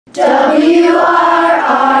WRRS!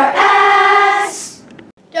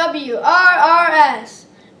 WRRS,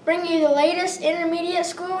 bring you the latest intermediate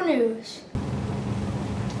school news.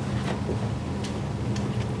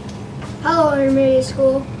 Hello Intermediate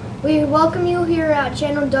School. We welcome you here at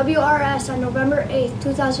channel WRRS on November 8th,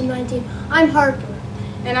 2019. I'm Harper.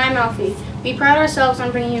 And I'm Alfie. We pride ourselves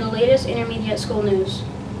on bringing you the latest intermediate school news.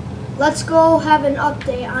 Let's go have an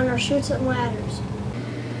update on our chutes and ladders.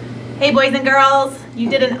 Hey boys and girls, you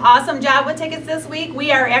did an awesome job with tickets this week.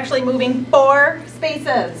 We are actually moving 4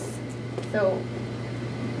 spaces. So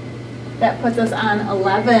that puts us on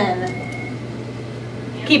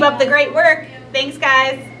 11. Keep up the great work. Thanks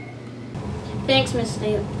guys. Thanks, Miss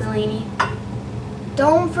Delaney.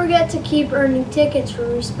 Don't forget to keep earning tickets for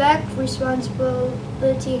respect,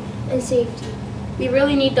 responsibility, and safety. We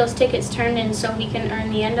really need those tickets turned in so we can earn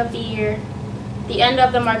the end of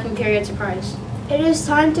the marking period prize. It is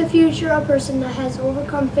time to future a person that has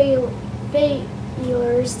overcome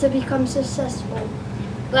failures to become successful.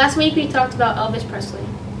 Last week we talked about Elvis Presley.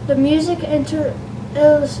 The music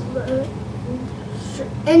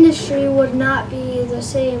industry would not be the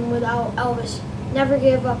same without Elvis' never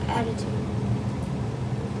give up attitude.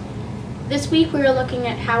 This week we are looking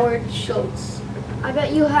at Howard Schultz. I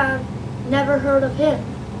bet you have never heard of him.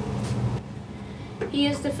 He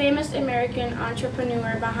is the famous American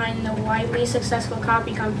entrepreneur behind the widely successful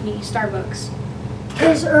coffee company, Starbucks.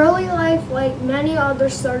 His early life, like many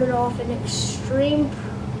others, started off in extreme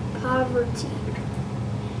poverty.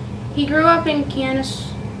 He grew up in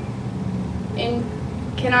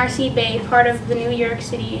Canarsie Bay, part of the New York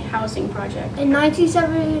City housing project. In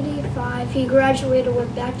 1975, he graduated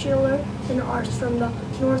with Bachelor in Arts from the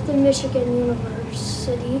Northern Michigan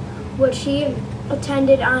University, which he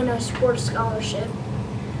attended on a sports scholarship.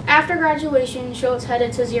 After graduation, Schultz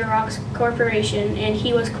headed to Xerox Corporation, and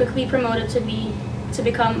he was quickly promoted to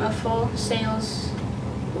become a full sales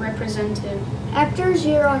representative. After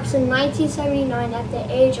Xerox in 1979, at the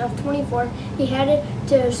age of 24, he headed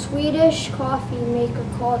to a Swedish coffee maker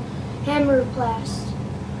called Hammerplast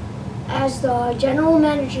as the general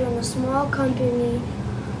manager in a small company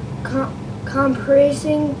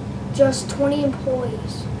comprising just 20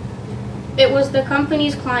 employees. It was the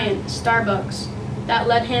company's client, Starbucks, that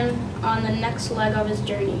led him on the next leg of his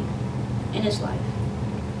journey in his life.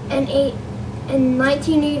 In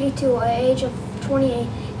 1982, at the age of 28,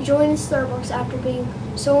 he joined Starbucks after being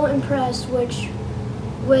so impressed with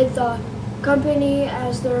the company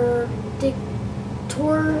as their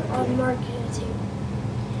director of marketing.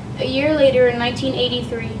 A year later, in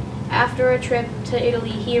 1983, after a trip to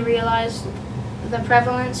Italy, he realized the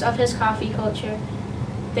prevalence of his coffee culture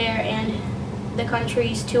there and the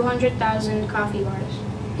country's 200,000 coffee bars.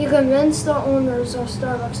 He convinced the owners of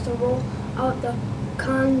Starbucks to roll out the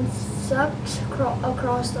concept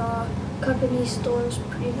across the company's stores.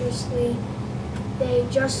 Previously, they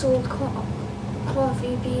just sold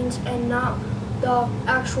coffee beans and not the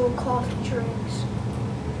actual coffee drinks.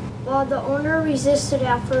 While the owner resisted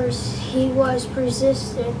at first, he was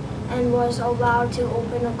persistent and was allowed to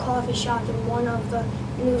open a coffee shop in one of the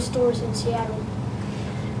new stores in Seattle.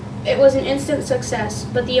 It was an instant success,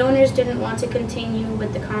 but the owners didn't want to continue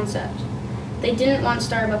with the concept. They didn't want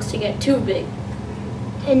Starbucks to get too big.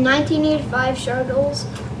 In 1985, Schultz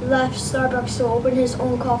left Starbucks to open his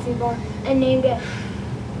own coffee bar and named it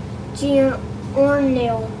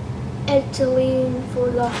Giornale, Italian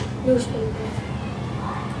for the newspaper.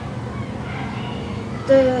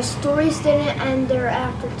 The stories didn't end there.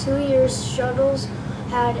 After 2 years, Schultz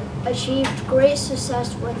had achieved great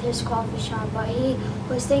success with his coffee shop, but he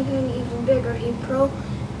was thinking even bigger. He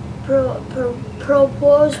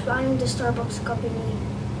proposed buying the Starbucks company.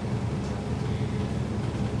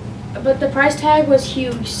 But the price tag was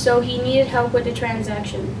huge, so he needed help with the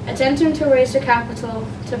transaction. Attempting to raise the capital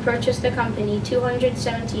to purchase the company,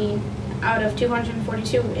 217 out of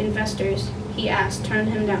 242 investors he asked turned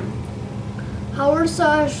him down. Howard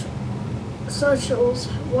Schultz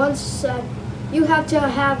once said, "You have to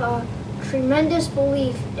have a tremendous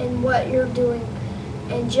belief in what you're doing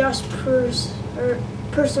and just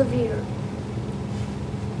persevere."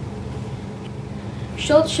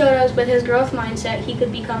 Schultz showed us with his growth mindset he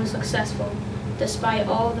could become successful, despite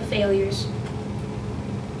all the failures.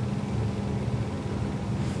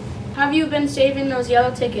 Have you been saving those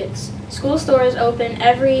yellow tickets? School stores open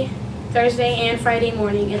every Thursday and Friday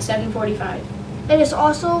morning at 7:45. It is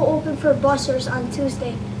also open for bussers on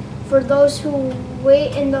Tuesday for those who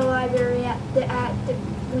wait in the library at the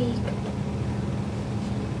week.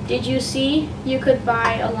 Did you see you could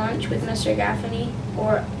buy a lunch with Mr. Gaffney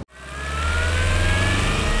or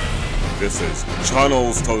This is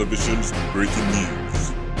Channels Television's breaking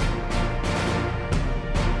news.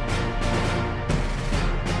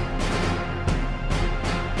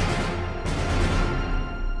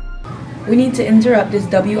 We need to interrupt this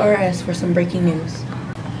WRRS for some breaking news.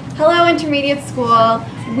 Hello, intermediate school.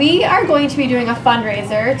 We are going to be doing a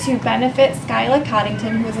fundraiser to benefit Skyla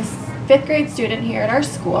Coddington, who is a 5th grade student here at our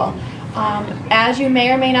school. As you may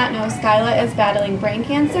or may not know, Skyla is battling brain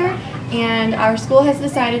cancer, and our school has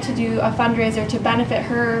decided to do a fundraiser to benefit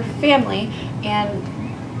her family.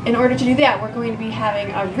 And in order to do that, we're going to be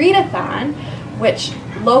having a readathon, which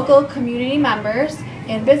local community members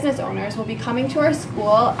and business owners will be coming to our school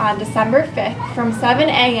on December 5th from 7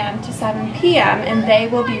 a.m. to 7 p.m. and they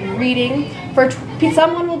will be reading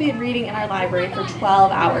someone will be reading in our library for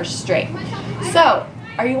 12 hours straight. So,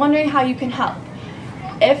 are you wondering how you can help?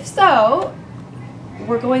 If so,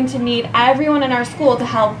 we're going to need everyone in our school to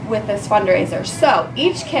help with this fundraiser. So,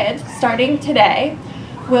 each kid, starting today,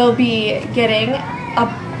 will be getting a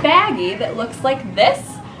baggie that looks like this,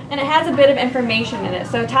 and it has a bit of information in it.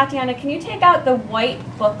 So Tatiana, can you take out the white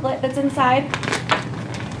booklet that's inside?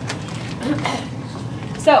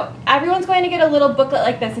 So everyone's going to get a little booklet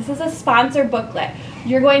like this. This is a sponsor booklet.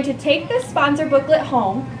 You're going to take this sponsor booklet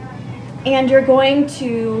home, and you're going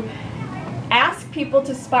to ask people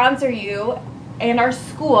to sponsor you and our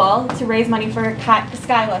school to raise money for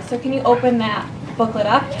Skyla. So can you open that booklet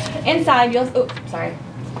up? Inside,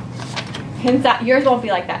 inside, yours won't be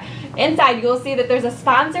like that. Inside, you'll see that there's a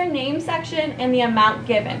sponsor name section and the amount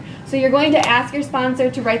given. So you're going to ask your sponsor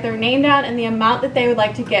to write their name down and the amount that they would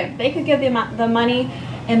like to give. They could give the money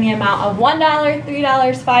in the amount of $1, $3,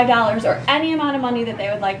 $5, or any amount of money that they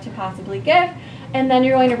would like to possibly give. And then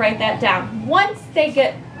you're going to write that down. Once they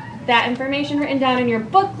get that information written down in your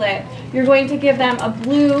booklet, you're going to give them a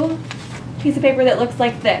blue piece of paper that looks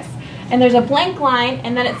like this. And there's a blank line,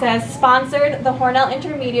 and then it says, sponsored the Hornell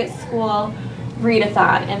Intermediate School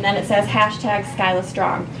Readathon, and then it says hashtag Skyla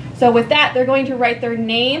Strong. So with that, they're going to write their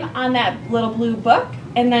name on that little blue book,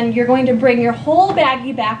 and then you're going to bring your whole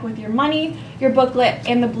baggie back with your money, your booklet,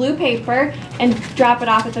 and the blue paper, and drop it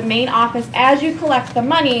off at the main office as you collect the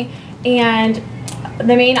money. And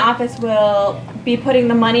the main office will be putting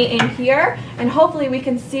the money in here, and hopefully we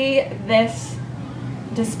can see this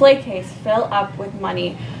display case fill up with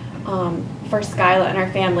money for Skyla and our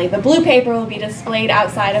family. The blue paper will be displayed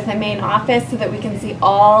outside of the main office so that we can see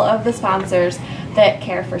all of the sponsors that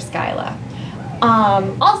care for Skyla.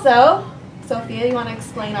 Also, Sophia, you want to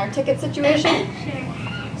explain our ticket situation? Sure.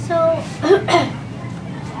 So,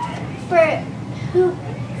 for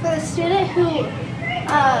the student who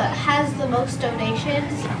has the most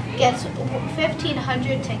donations gets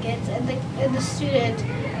 1,500 tickets, and the student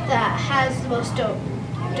that has the most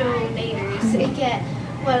donators get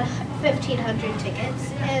 1,500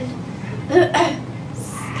 tickets, and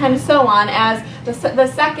kind of so on, as the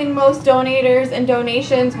second most donators and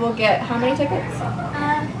donations will get how many tickets?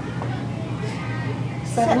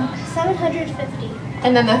 750.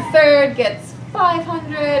 And then the third gets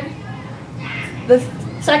 500. The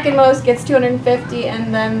second most gets 250,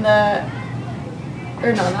 and then the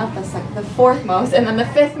fourth most, and then the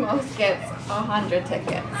fifth most gets 100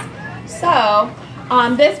 tickets. So,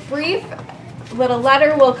 this brief little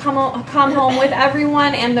letter will come home with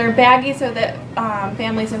everyone and their baggie so that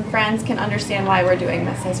families and friends can understand why we're doing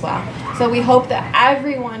this as well. So we hope that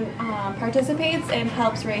everyone participates and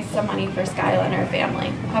helps raise some money for Skyla and her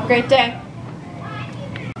family. Have a great day.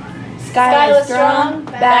 Skyla Strong,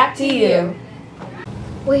 back to you.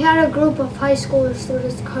 We had a group of high school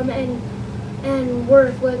students come in and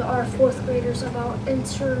work with our 4th graders about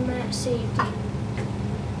internet safety.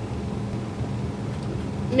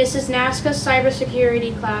 Mrs. Naska's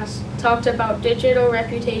cybersecurity class talked about digital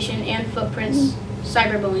reputation and footprints,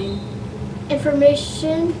 cyberbullying,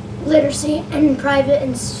 information literacy, and private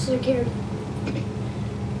and security.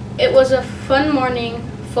 It was a fun morning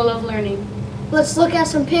full of learning. Let's look at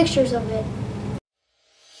some pictures of it.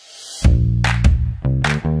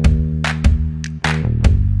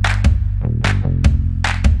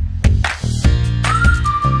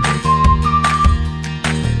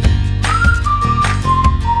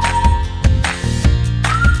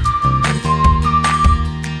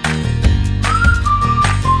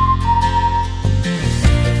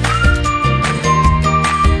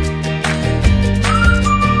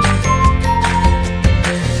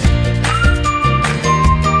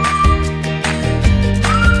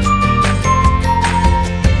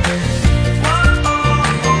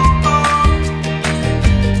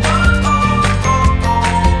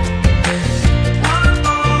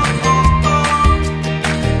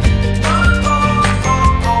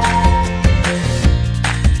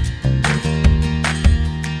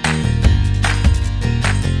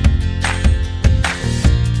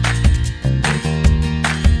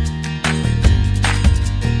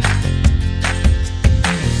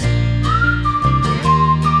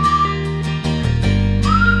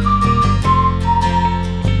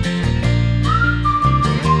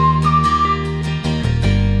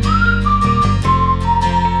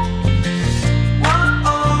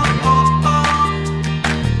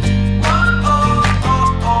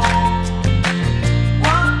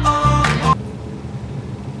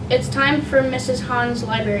 It's time for Mrs. Hahn's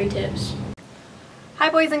library tips. Hi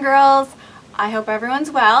boys and girls. I hope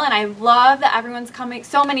everyone's well, and I love that everyone's coming.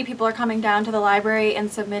 So many people are coming down to the library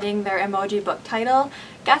and submitting their emoji book title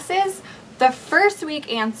guesses. The first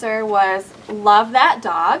week answer was love that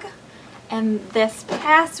dog, and this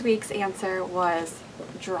past week's answer was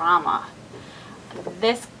drama.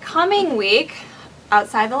 This coming week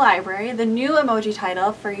outside the library, the new emoji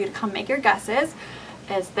title for you to come make your guesses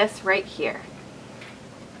is this right here.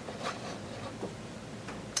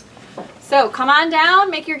 So come on down,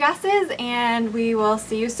 make your guesses, and we will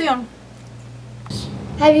see you soon.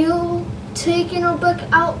 Have you taken a book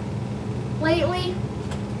out lately?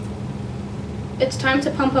 It's time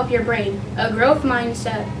to pump up your brain. A growth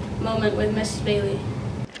mindset moment with Mrs. Bailey.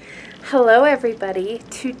 Hello everybody.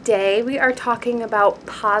 Today we are talking about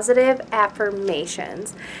positive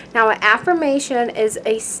affirmations. Now an affirmation is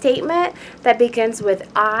a statement that begins with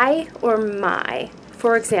I or my.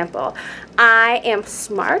 For example, I am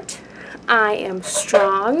smart, I am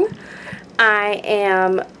strong, I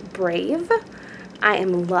am brave, I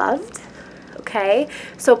am loved. Okay,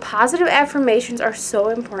 so positive affirmations are so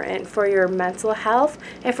important for your mental health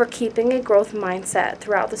and for keeping a growth mindset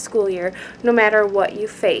throughout the school year, no matter what you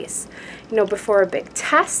face. You know, before a big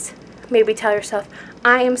test, maybe tell yourself,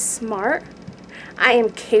 I am smart, I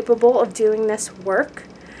am capable of doing this work.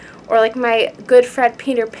 Or like my good friend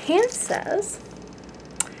Peter Pan says,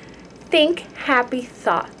 think happy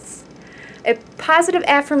thoughts. A positive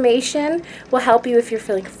affirmation will help you if you're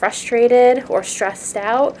feeling frustrated or stressed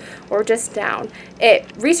out or just down.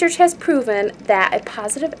 Research has proven that a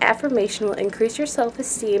positive affirmation will increase your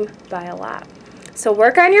self-esteem by a lot. So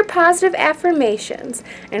work on your positive affirmations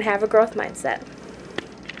and have a growth mindset.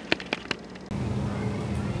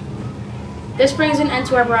 This brings an end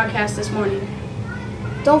to our broadcast this morning.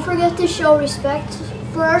 Don't forget to show respect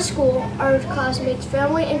for our school, our classmates,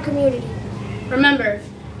 family, and community. Remember,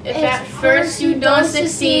 if at first you don't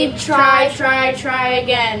succeed, try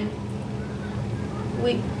again.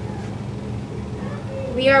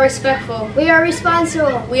 We are respectful. We are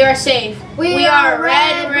responsible. We are safe. We are are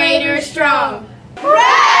Red Red Raiders Raiders strong.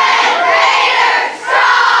 Red!